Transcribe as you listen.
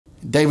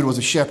David was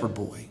a shepherd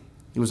boy.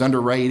 He was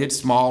underrated,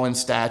 small in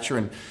stature,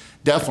 and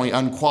definitely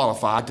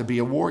unqualified to be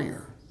a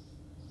warrior.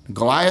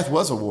 Goliath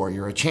was a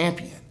warrior, a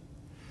champion.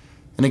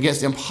 And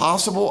against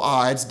impossible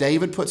odds,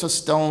 David puts a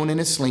stone in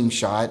his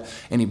slingshot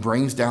and he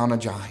brings down a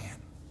giant.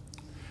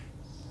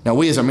 Now,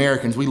 we as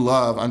Americans, we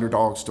love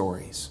underdog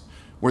stories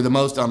where the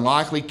most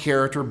unlikely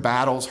character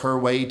battles her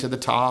way to the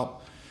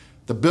top.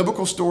 The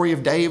biblical story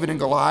of David and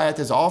Goliath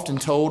is often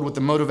told with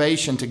the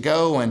motivation to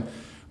go and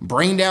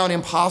bring down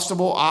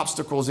impossible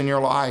obstacles in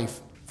your life.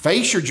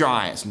 Face your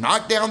giants,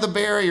 knock down the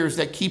barriers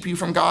that keep you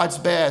from God's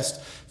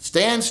best.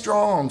 Stand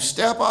strong,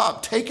 step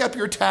up, take up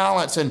your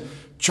talents and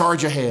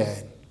charge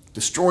ahead.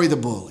 Destroy the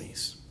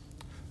bullies.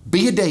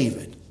 Be a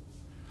David,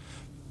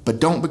 but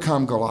don't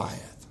become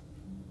Goliath.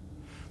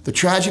 The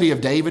tragedy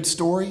of David's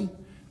story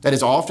that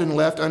is often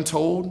left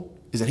untold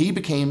is that he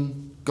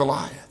became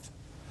Goliath.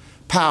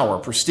 Power,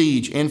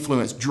 prestige,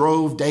 influence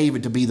drove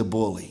David to be the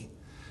bully.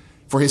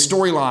 For his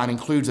storyline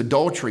includes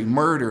adultery,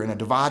 murder, and a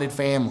divided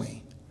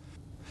family.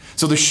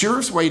 So the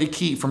surest way to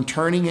keep from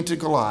turning into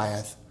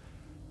Goliath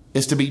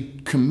is to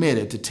be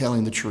committed to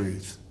telling the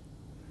truth.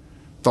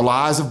 The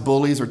lies of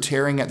bullies are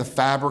tearing at the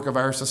fabric of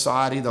our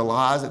society. The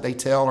lies that they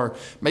tell are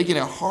making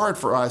it hard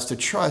for us to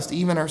trust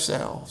even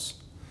ourselves.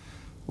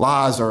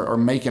 Lies are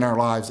making our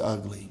lives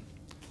ugly.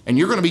 And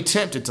you're going to be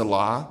tempted to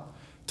lie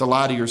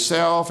to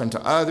yourself and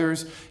to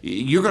others.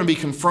 You're going to be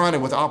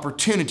confronted with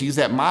opportunities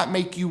that might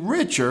make you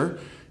richer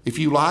if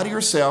you lie to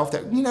yourself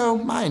that,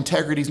 my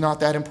integrity is not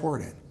that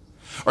important.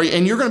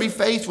 And you're going to be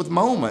faced with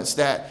moments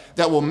that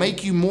will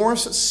make you more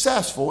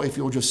successful if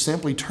you'll just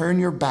simply turn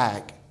your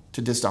back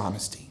to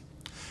dishonesty.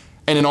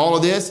 And in all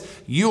of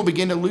this, you'll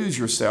begin to lose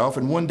yourself,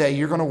 and one day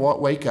you're going to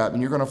wake up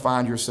and you're going to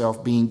find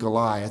yourself being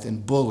Goliath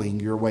and bullying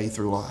your way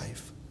through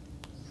life.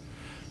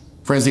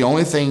 Friends, the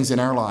only things in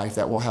our life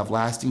that will have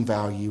lasting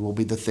value will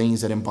be the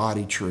things that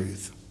embody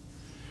truth.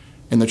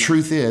 And the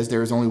truth is,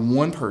 there is only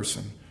one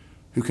person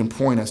who can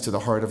point us to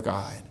the heart of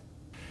God.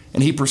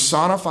 And he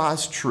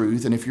personifies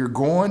truth, and if you're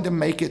going to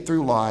make it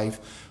through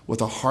life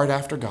with a heart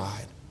after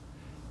God,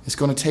 it's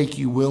going to take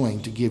you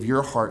willing to give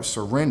your heart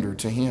surrender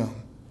to him.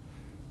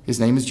 His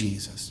name is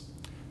Jesus,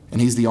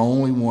 and he's the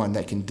only one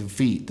that can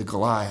defeat the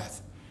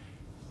Goliath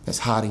that's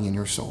hiding in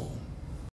your soul.